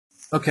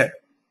Okay,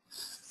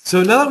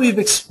 so now that we've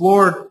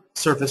explored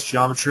surface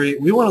geometry,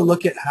 we want to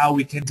look at how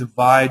we can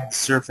divide the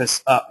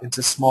surface up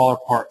into smaller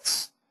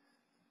parts.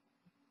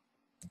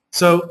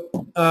 So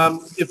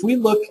if we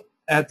look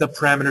at the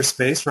parameter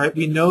space, right,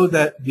 we know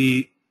that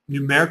the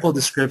numerical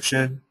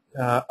description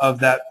of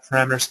that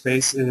parameter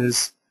space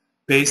is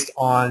based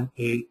on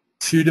a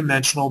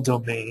two-dimensional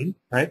domain,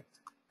 right?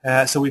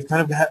 So we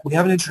have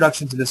an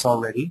introduction to this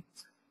already.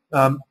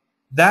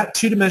 That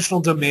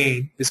two-dimensional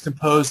domain is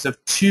composed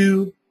of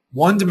two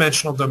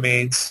one-dimensional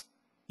domains,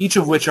 each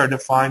of which are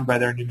defined by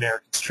their numeric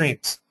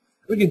extremes.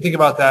 We can think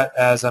about that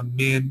as a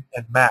min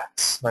and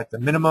max, right? The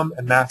minimum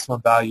and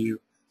maximum value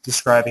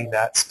describing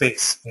that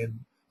space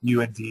in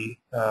U and V,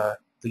 the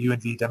U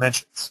and V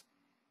dimensions.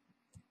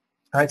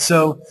 All right,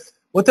 so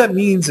what that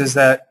means is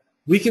that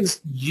we can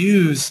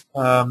use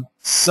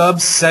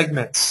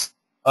subsegments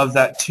of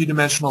that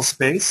two-dimensional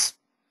space,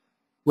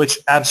 which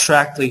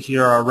abstractly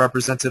here are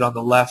represented on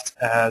the left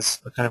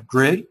as a kind of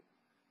grid.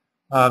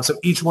 So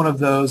each one of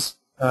those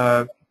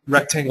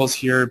rectangles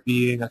here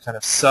being a kind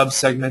of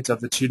subsegment of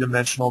the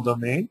two-dimensional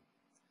domain.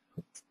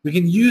 We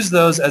can use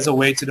those as a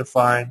way to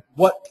define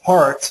what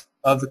part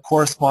of the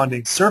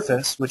corresponding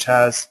surface, which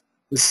has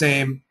the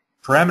same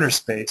parameter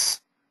space,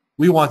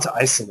 we want to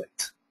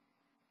isolate,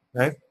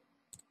 right?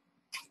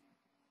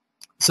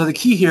 So the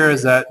key here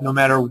is that no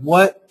matter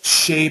what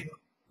shape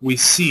we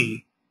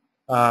see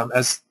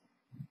as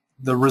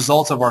the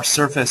result of our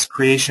surface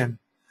creation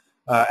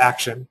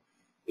action,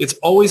 it's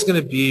always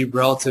going to be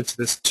relative to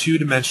this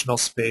two-dimensional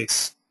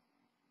space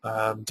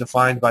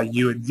defined by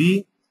U and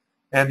V,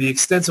 and the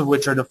extents of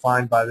which are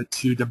defined by the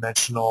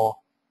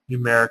two-dimensional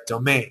numeric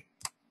domain,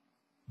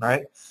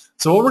 right?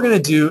 So what we're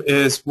going to do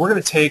is we're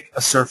going to take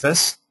a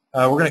surface,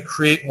 we're going to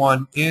create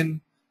one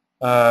in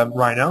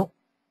Rhino,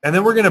 and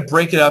then we're going to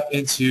break it up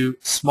into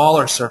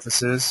smaller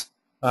surfaces,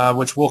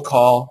 which we'll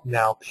call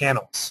now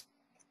panels.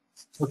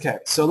 Okay,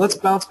 so let's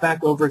bounce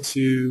back over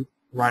to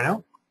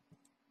Rhino.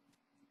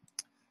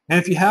 And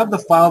if you have the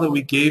file that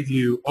we gave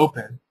you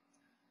open,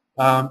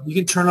 you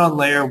can turn on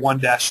layer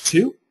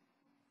 1-2.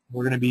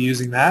 We're going to be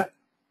using that.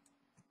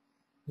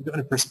 We go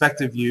into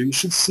perspective view. You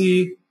should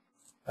see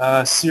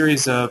a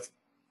series of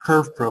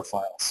curve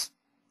profiles,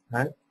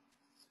 right?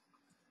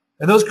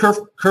 And those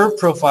curve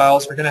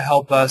profiles are going to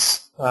help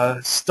us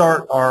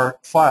start our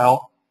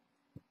file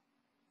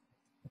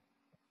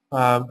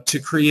to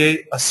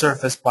create a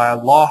surface by a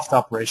loft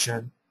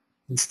operation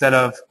instead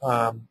of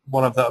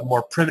one of the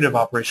more primitive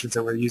operations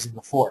that we were using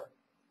before.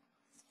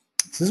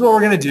 So this is what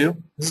we're going to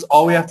do. This is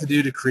all we have to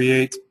do to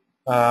create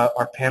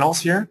our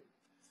panels here.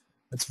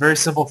 It's a very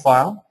simple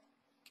file.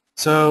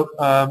 So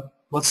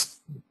let's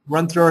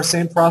run through our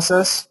same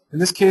process. In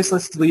this case,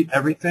 let's delete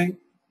everything,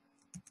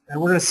 and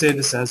we're going to save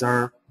this as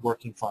our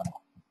working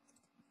file.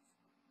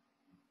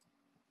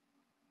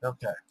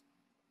 Okay.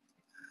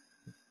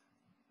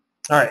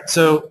 All right,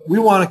 so we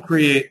want to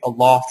create a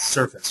loft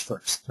surface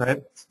first,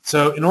 right?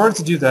 So in order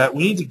to do that,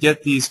 we need to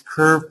get these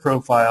curve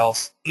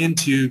profiles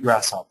into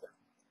Grasshopper.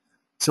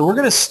 So we're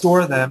going to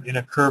store them in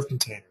a curve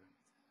container.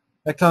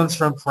 That comes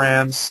from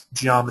params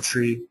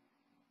geometry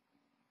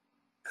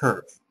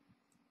curve.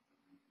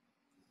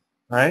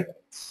 All right?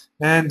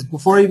 And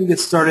before I even get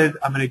started,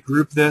 I'm going to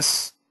group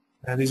this,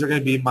 and these are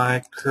going to be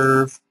my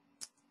curve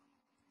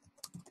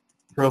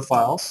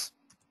profiles.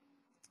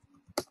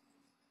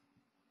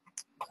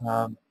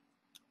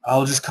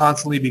 I'll just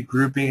constantly be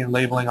grouping and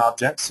labeling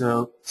objects,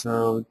 so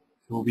it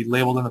will be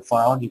labeled in the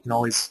file, and you can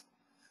always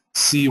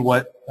see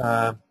what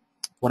I'm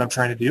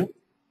trying to do.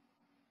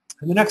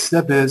 And the next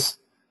step is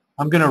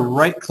I'm going to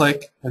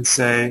right-click and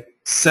say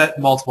Set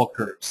Multiple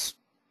Curves.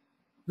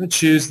 I'm going to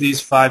choose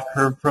these 5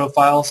 curve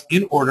profiles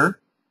in order,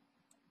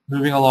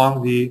 moving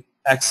along the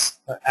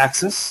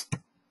x-axis.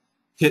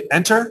 Hit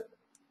Enter,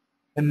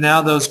 and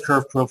now those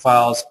curve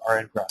profiles are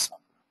in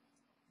Grasshopper.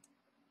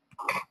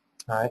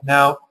 All right,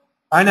 now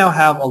I now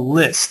have a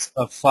list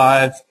of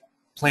 5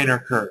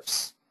 planar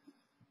curves,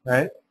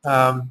 right?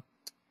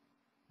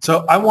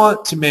 So I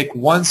want to make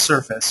one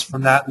surface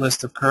from that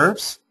list of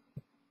curves.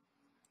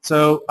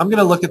 So I'm going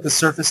to look at the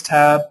Surface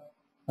tab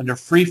under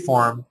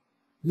Freeform,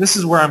 and this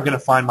is where I'm going to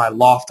find my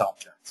loft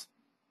object.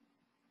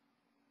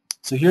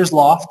 So here's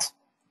loft,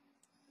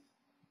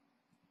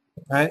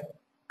 right?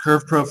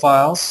 Curve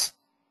profiles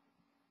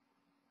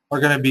are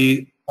going to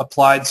be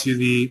applied to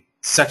the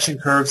section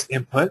curves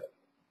input.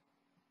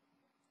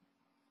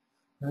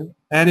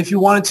 And if you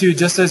wanted to,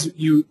 just as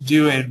you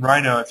do in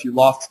Rhino, if you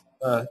loft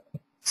a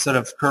set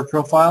of curve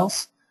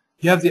profiles,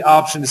 you have the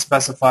option to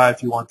specify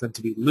if you want them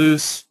to be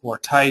loose or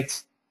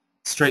tight,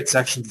 straight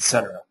sections,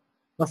 etc.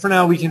 But for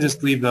now, we can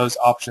just leave those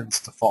options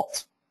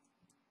default.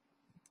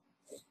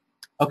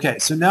 Okay,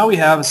 so now we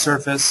have a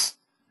surface,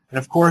 and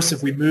of course,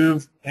 if we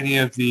move any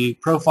of the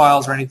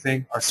profiles or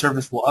anything, our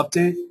surface will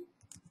update.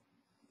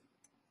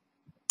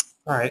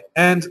 All right,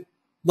 and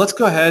let's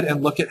go ahead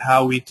and look at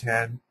how we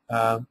can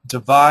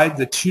divide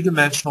the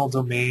two-dimensional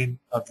domain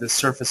of this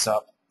surface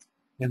up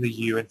in the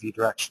U and V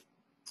direction.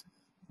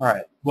 All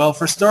right, well,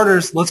 for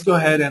starters, let's go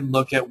ahead and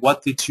look at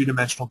what the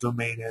two-dimensional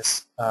domain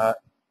is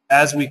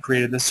as we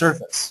created the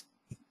surface.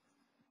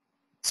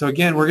 So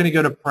again, we're going to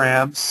go to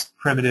params,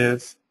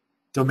 primitive,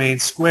 domain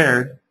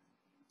squared,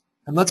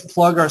 and let's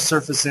plug our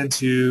surface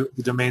into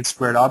the domain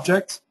squared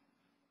object.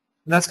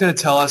 And that's going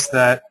to tell us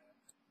that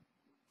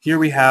here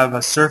we have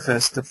a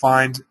surface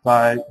defined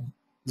by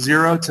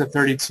 0 to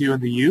 32 in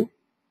the U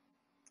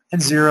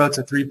and 0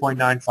 to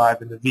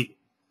 3.95 in the V.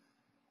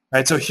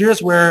 Right, so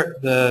here's where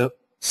the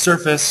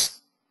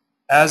surface,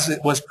 as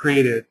it was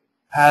created,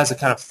 has a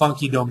kind of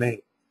funky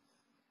domain.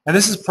 And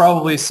this is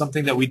probably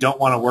something that we don't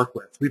want to work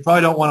with. We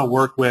probably don't want to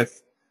work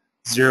with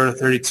 0 to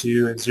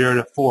 32 and 0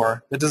 to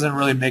 4. That doesn't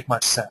really make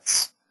much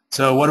sense.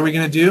 So what are we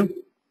going to do?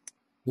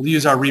 We'll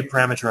use our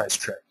reparameterize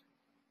trick.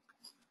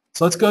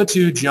 So let's go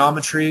to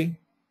Geometry,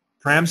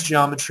 Params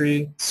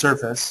Geometry,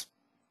 Surface,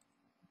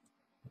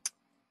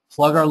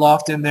 plug our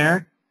loft in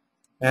there,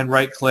 and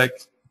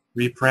right-click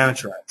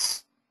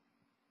Reparameterize.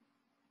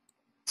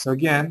 So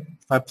again,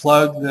 if I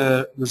plug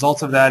the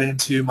result of that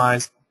into my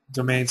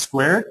domain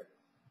squared,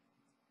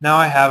 now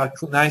I have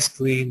a nice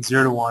clean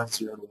 0 to 1,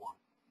 0 to 1,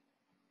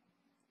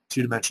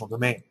 two-dimensional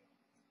domain.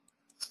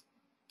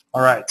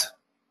 All right.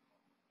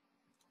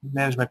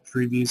 Manage my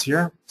previews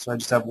here. So I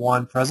just have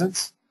one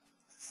presence.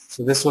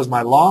 So this was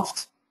my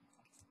loft,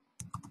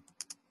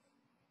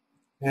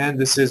 and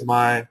this is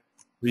my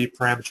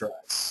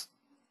reparameterize.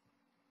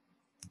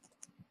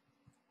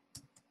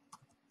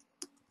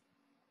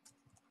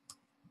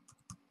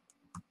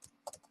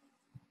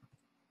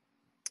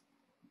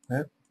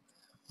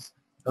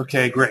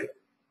 Okay, great.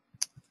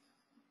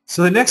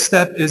 So the next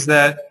step is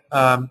that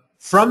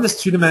from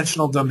this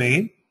two-dimensional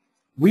domain,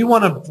 we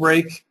want to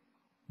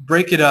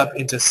break it up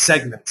into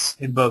segments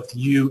in both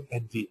U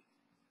and V.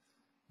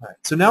 All right,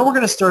 so now we're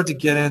going to start to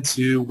get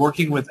into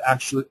working with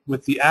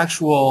the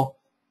actual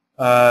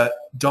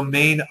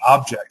domain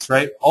objects,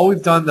 right? All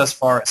we've done thus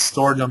far is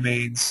store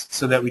domains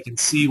so that we can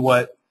see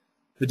what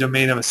the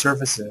domain of a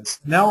surface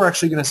is. Now we're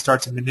actually going to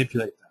start to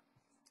manipulate them.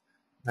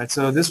 All right,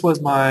 so this was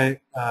my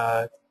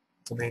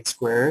domain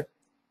squared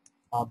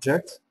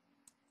object.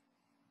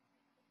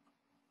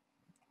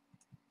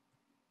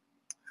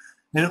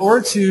 In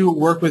order to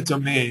work with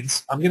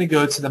domains, I'm going to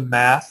go to the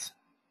Math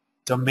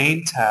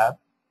Domain tab.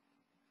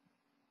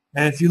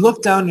 And if you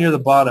look down near the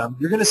bottom,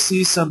 you're going to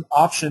see some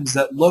options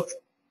that look,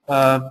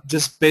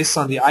 just based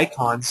on the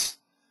icons,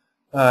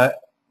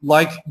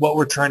 like what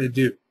we're trying to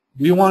do.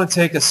 We want to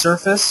take a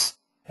surface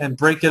and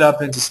break it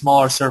up into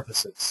smaller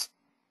surfaces.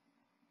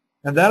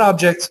 And that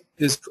object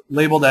is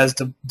labeled as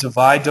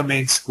divide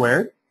domain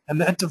squared,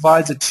 and that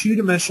divides a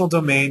two-dimensional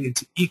domain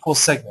into equal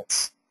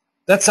segments.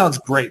 That sounds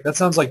great. That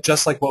sounds like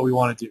just like what we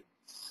want to do.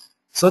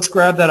 So let's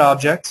grab that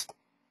object,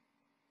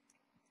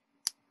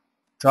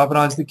 drop it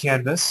onto the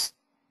canvas,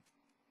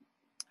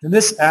 and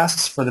this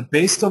asks for the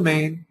base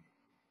domain,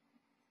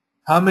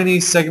 how many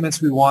segments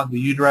we want in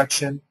the U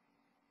direction,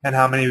 and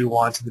how many we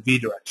want in the V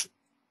direction.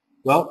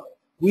 Well,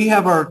 we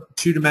have our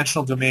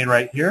two-dimensional domain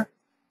right here,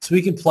 so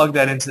we can plug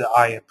that into the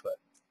I input.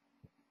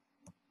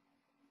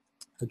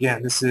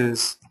 Again, this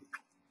is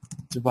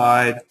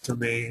divide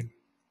domain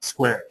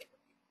squared.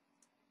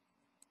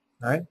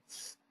 All right?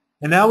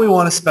 And now we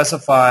want to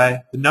specify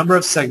the number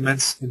of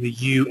segments in the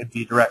U and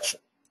V direction.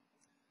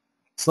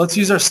 So let's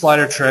use our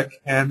slider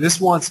trick, and this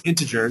wants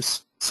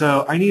integers.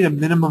 So I need a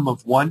minimum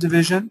of 1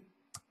 division,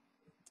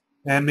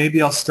 and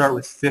maybe I'll start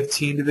with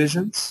 15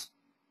 divisions,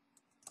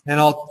 and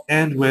I'll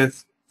end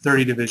with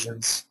 30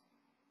 divisions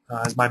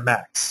as my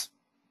max.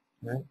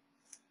 Okay?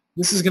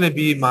 This is going to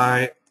be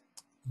my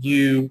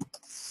U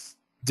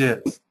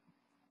div.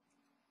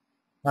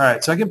 All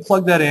right, so I can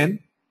plug that in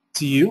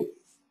to U,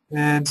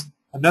 and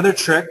another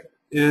trick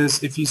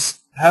is if you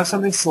have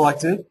something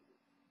selected,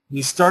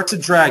 you start to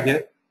drag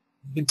it,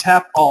 you can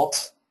tap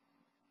Alt,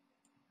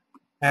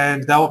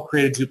 and that will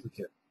create a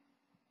duplicate.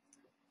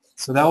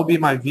 So that will be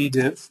my V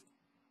div,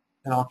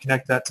 and I'll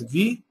connect that to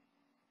V.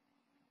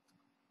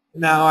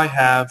 Now I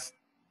have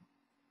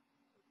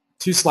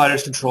two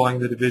sliders controlling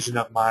the division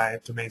of my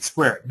domain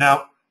squared.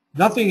 Now,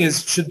 nothing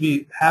should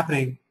be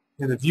happening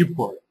in the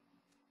viewport.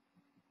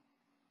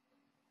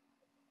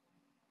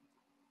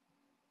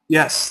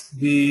 Yes,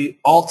 the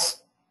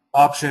Alt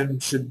option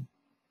should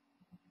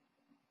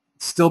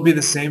still be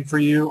the same for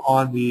you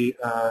on the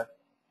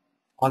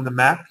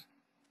Mac.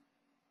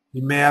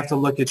 You may have to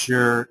look at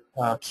your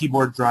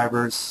keyboard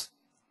drivers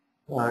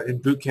in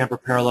Boot Camp or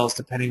Parallels,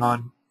 depending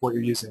on what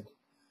you're using.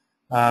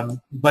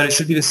 But it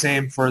should be the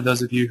same for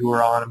those of you who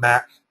are on a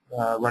Mac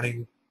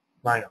running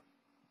Rhino.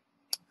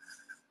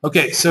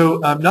 Okay, so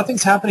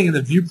nothing's happening in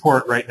the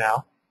viewport right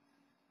now,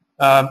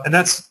 and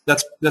that's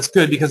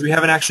good because we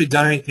haven't actually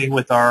done anything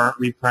with our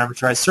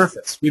reparameterized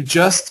surface. We've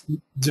just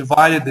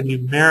divided the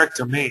numeric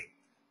domain.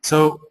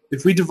 So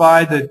if we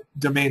divide the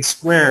domain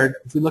squared,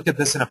 if we look at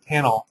this in a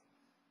panel,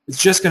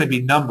 it's just going to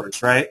be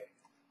numbers, right?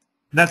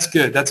 And that's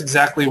good. That's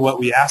exactly what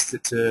we asked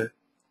it to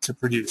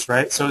produce,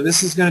 right? So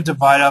this is going to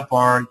divide up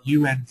our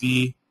U and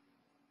V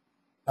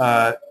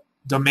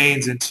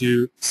domains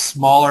into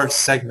smaller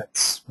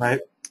segments, right?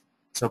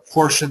 So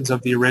portions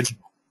of the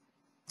original.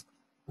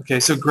 Okay,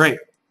 so great.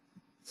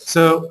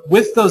 So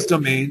with those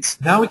domains,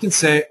 now we can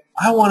say,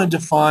 I want to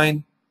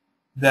define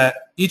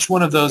that each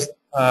one of those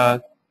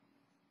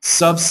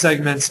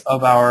subsegments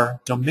of our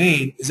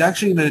domain is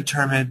actually going to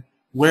determine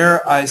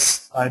where I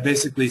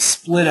basically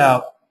split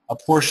out a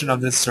portion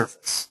of this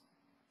surface.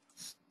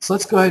 So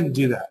let's go ahead and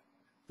do that.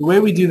 The way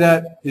we do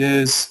that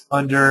is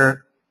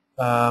under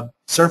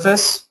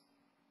Surface,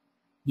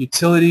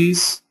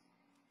 Utilities,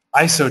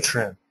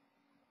 IsoTrim.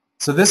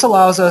 So this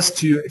allows us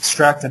to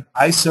extract an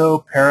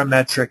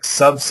isoparametric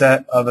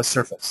subset of a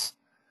surface,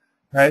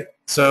 right?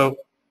 So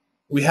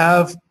we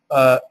have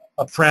a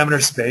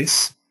parameter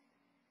space,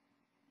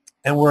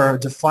 and we're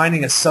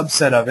defining a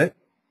subset of it,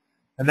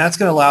 and that's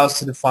going to allow us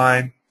to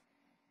define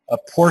a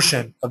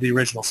portion of the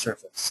original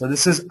surface. So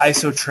this is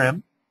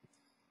IsoTrim.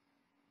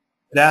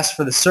 It asks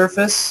for the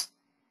surface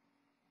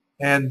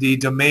and the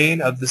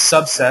domain of the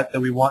subset that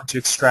we want to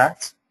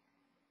extract.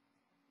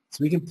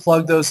 So we can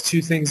plug those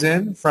two things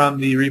in from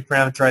the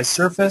reparameterized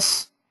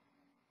surface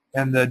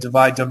and the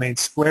divide domain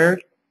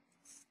squared.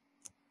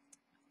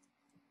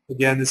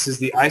 Again, this is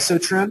the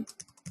IsoTrim.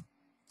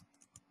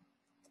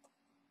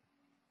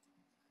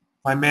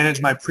 If I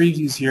manage my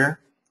previews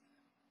here,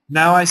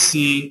 now I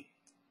see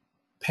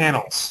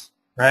panels,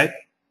 right?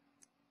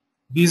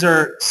 These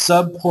are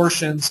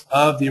sub-portions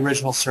of the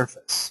original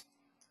surface.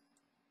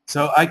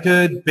 So I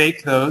could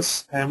bake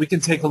those, and we can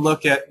take a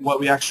look at what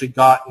we actually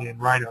got in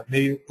Rhino.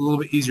 Maybe a little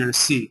bit easier to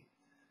see.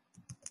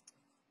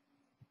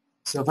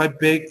 So if I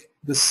bake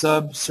the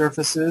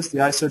subsurfaces, the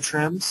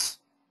isotrims,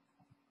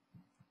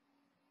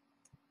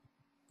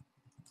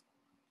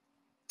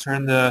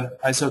 turn the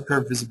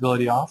isocurve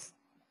visibility off,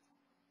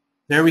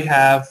 there we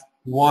have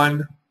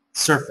one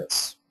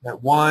surface,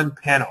 that one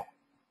panel,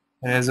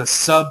 and as a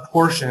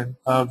sub-portion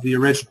of the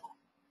original.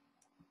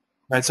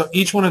 Right, so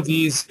each one of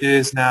these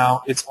is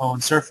now its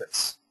own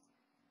surface.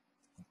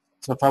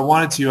 So if I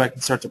wanted to, I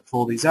can start to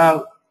pull these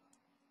out,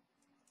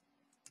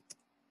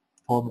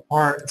 pull them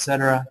apart,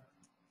 etc.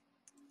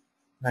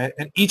 Right,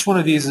 and each one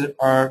of these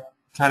are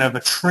kind of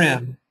a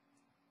trim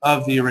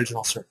of the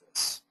original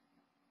surface.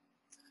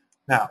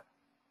 Now,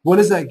 what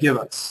does that give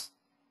us?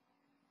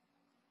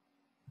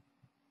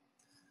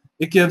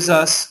 It gives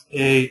us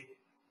a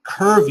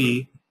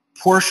curvy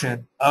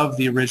portion of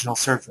the original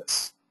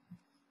surface.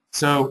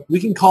 So we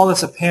can call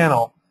this a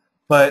panel,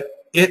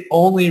 but it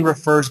only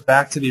refers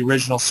back to the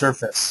original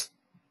surface,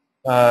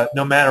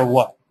 no matter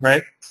what,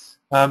 right?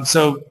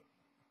 So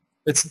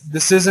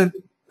this isn't.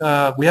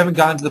 We haven't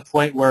gotten to the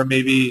point where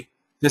maybe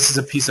this is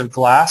a piece of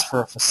glass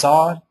for a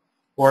facade,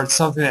 or it's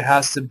something that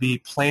has to be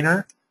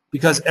planar,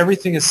 because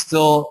everything is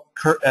still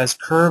as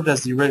curved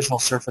as the original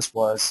surface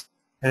was,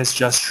 and it's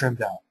just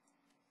trimmed out.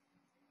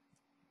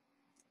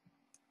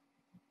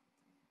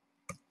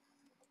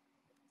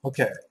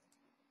 Okay.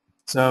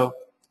 So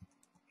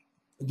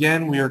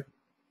again, we are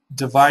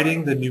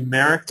dividing the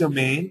numeric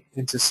domain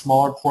into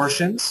smaller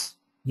portions,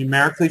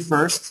 numerically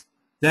first,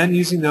 then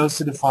using those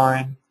to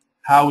define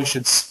how we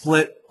should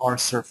split our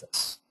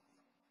surface.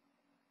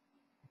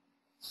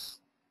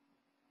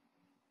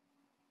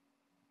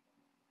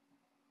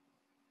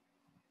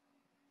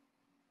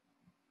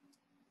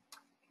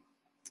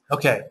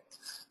 Okay,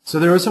 so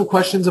there were some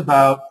questions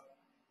about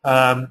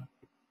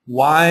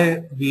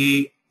why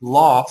the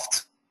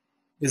loft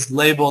is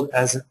labeled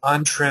as an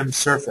untrimmed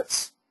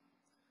surface.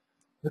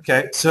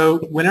 Okay, so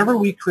whenever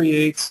we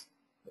create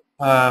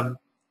some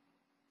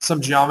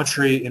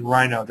geometry in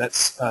Rhino,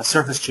 that's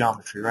surface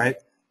geometry, right?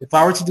 If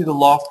I were to do the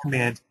loft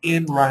command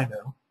in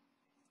Rhino,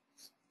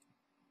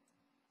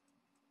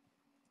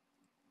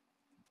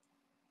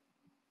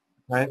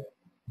 right?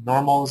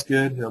 Normal is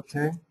good,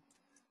 okay.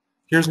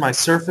 Here's my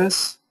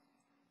surface.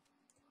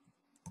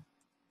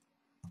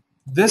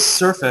 This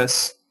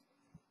surface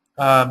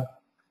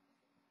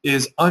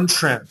is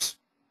untrimmed.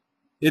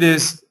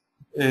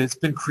 It's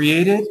been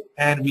created,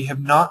 and we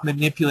have not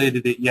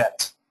manipulated it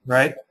yet,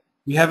 right?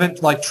 We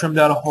haven't like trimmed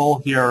out a hole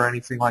here or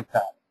anything like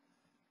that.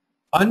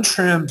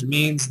 Untrimmed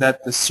means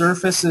that the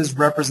surface's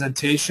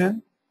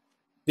representation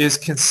is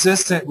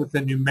consistent with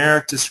the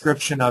numeric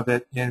description of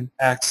it in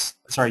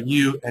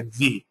U and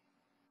V,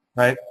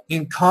 right?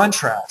 In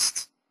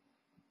contrast,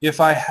 if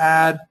I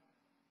had,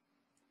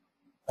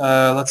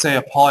 let's say,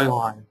 a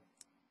polyline,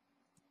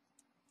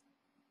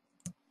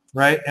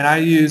 right, and I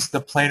use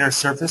the planar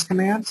surface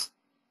command,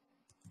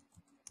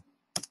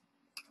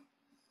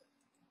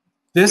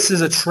 this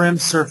is a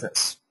trimmed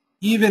surface.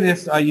 Even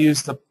if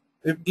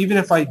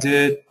I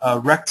did a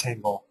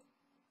rectangle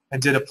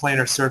and did a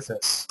planar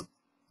surface,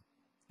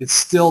 it's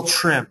still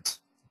trimmed,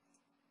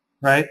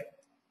 right?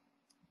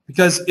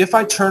 Because if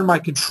I turn my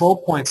control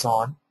points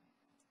on,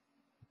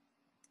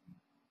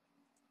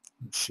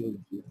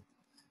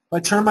 if I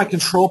turn my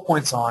control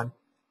points on,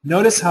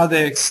 notice how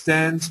they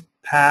extend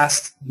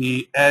past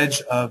the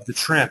edge of the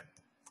trim.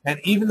 And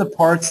even the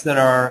parts that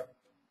are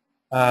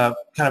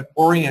kind of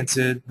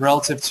oriented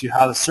relative to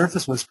how the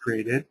surface was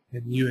created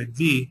in U and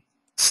V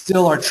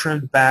still are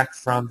trimmed back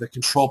from the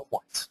control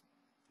point,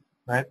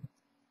 right?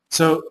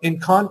 So in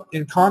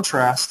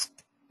contrast,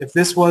 if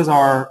this was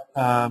our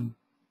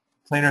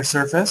planar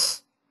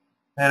surface,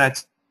 and I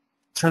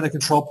turn the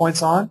control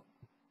points on,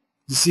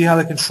 you see how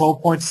the control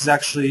points is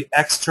actually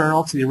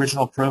external to the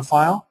original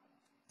profile?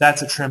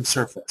 That's a trimmed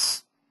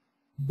surface.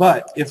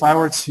 But if I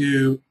were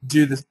to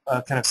do this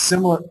kind of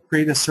similar,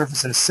 create a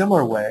surface in a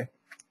similar way,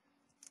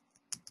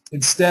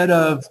 instead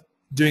of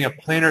doing a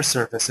planar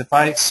surface, if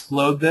I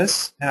explode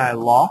this and I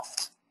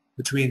loft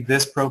between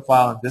this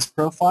profile and this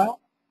profile,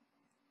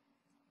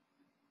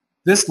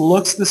 this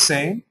looks the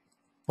same,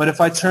 but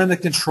if I turn the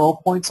control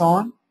points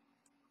on,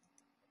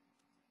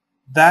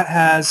 that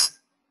has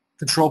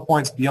control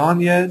points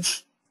beyond the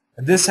edge,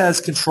 and this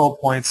has control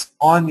points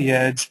on the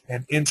edge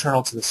and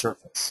internal to the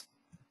surface.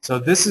 So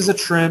this is a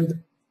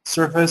trimmed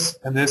surface,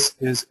 and this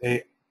is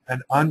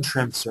an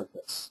untrimmed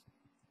surface.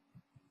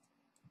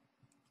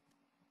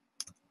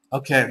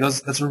 Okay,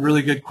 that's a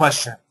really good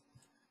question.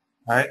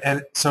 All right,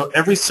 and so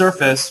every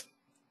surface,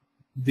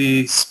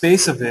 the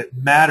space of it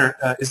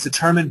is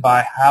determined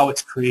by how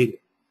it's created.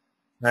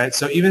 Right?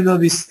 So even though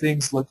these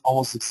things look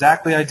almost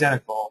exactly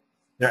identical,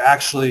 they're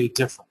actually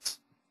different.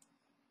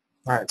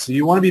 All right, so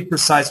you want to be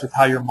precise with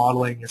how you're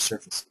modeling your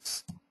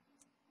surfaces.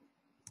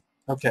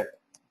 Okay.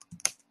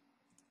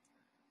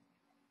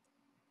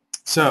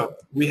 So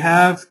we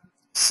have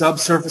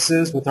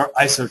subsurfaces with our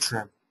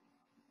isotrim.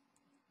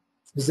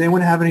 Does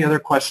anyone have any other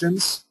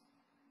questions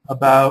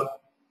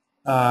about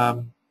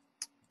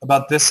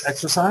this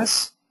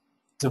exercise?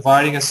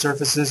 Dividing a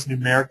surface's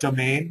numeric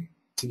domain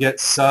to get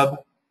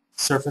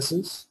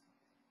subsurfaces.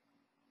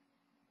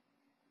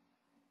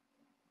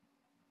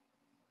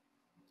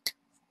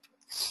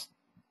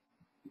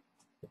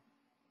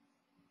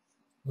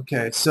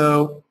 Okay,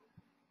 so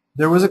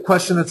there was a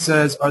question that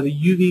says, are the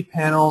UV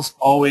panels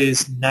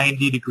always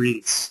 90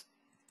 degrees?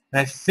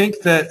 And I think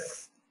that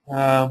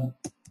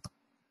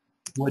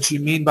what you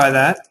mean by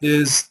that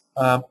is,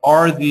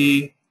 are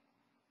the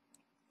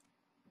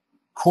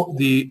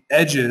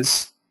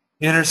edges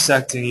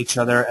intersecting each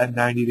other at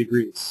 90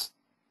 degrees?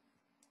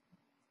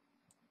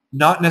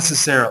 Not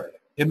necessarily.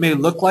 It may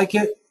look like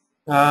it,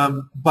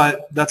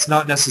 but that's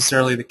not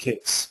necessarily the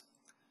case.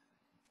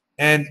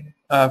 And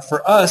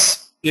for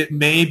us, it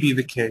may be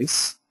the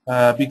case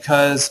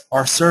because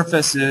our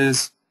surface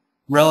is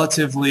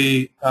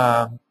relatively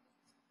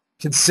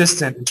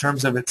consistent in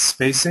terms of its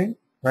spacing,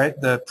 right?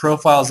 The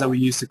profiles that we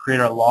use to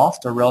create our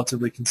loft are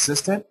relatively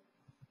consistent.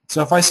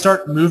 So if I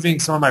start moving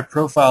some of my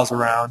profiles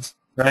around,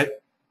 right,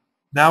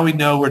 now we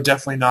know we're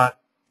definitely not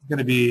going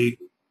to be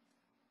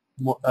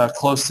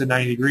close to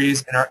 90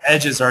 degrees, and our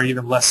edges are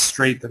even less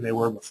straight than they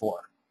were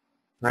before,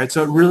 right?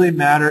 So it really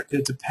matters.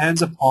 It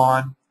depends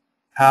upon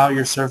how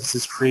your surface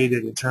is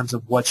created in terms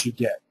of what you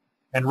get.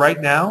 And right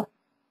now,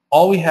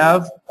 all we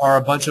have are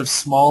a bunch of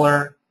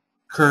smaller,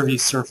 curvy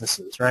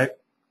surfaces, right?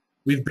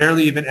 We've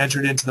barely even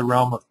entered into the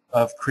realm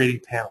of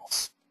creating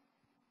panels.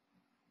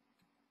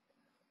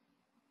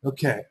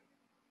 Okay.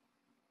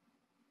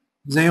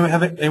 Does anyone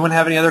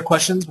have any other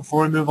questions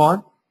before we move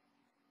on?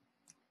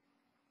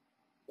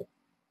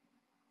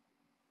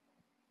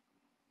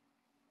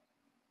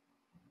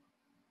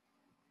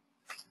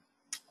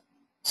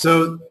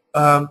 So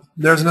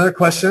there's another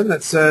question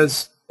that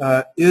says,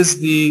 is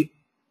the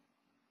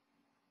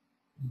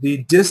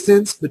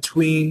distance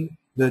between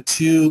the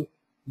two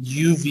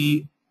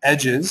UV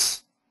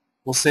edges,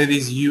 we'll say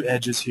these U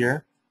edges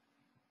here,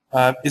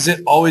 is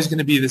it always going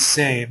to be the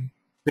same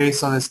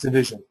based on this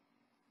division?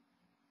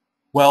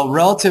 Well,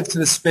 relative to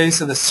the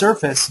space of the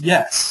surface,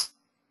 yes.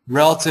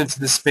 Relative to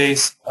the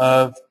space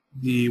of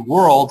the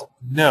world,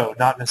 no,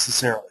 not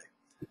necessarily,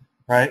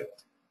 right?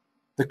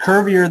 The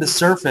curvier the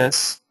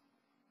surface,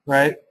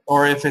 right,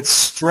 or if it's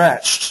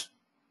stretched,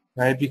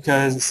 right,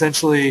 because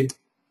essentially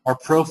our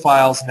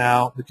profiles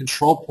now, the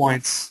control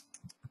points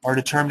are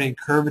determining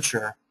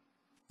curvature.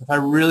 If I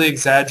really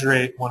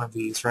exaggerate one of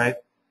these, right,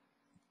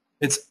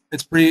 it's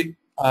pretty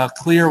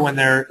clear when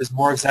there is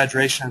more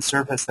exaggeration in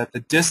surface that the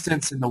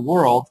distance in the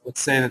world,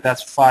 let's say that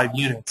that's 5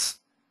 units,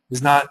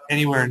 is not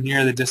anywhere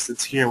near the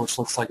distance here, which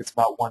looks like it's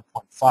about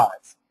 1.5.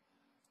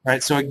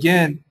 Right? So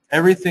again,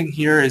 everything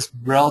here is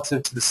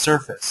relative to the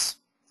surface,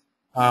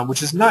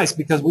 which is nice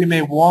because we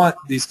may want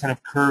these kind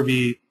of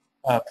curvy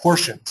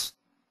portions.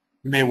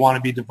 We may want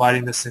to be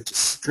dividing this into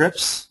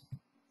strips,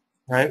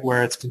 right,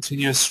 where it's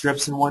continuous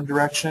strips in one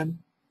direction,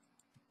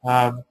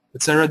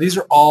 etc. These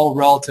are all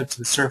relative to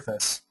the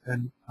surface,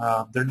 and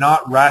they're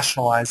not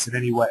rationalized in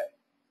any way,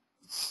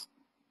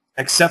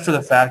 except for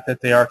the fact that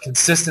they are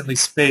consistently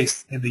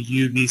spaced in the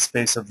UV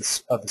space of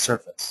the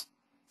surface.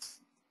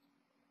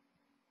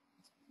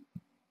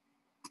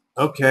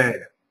 Okay,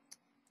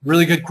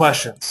 really good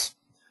questions.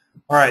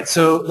 All right,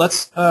 so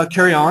let's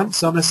carry on.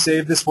 So I'm going to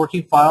save this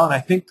working file, and I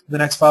think the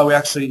next file we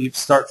actually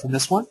start from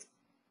this one.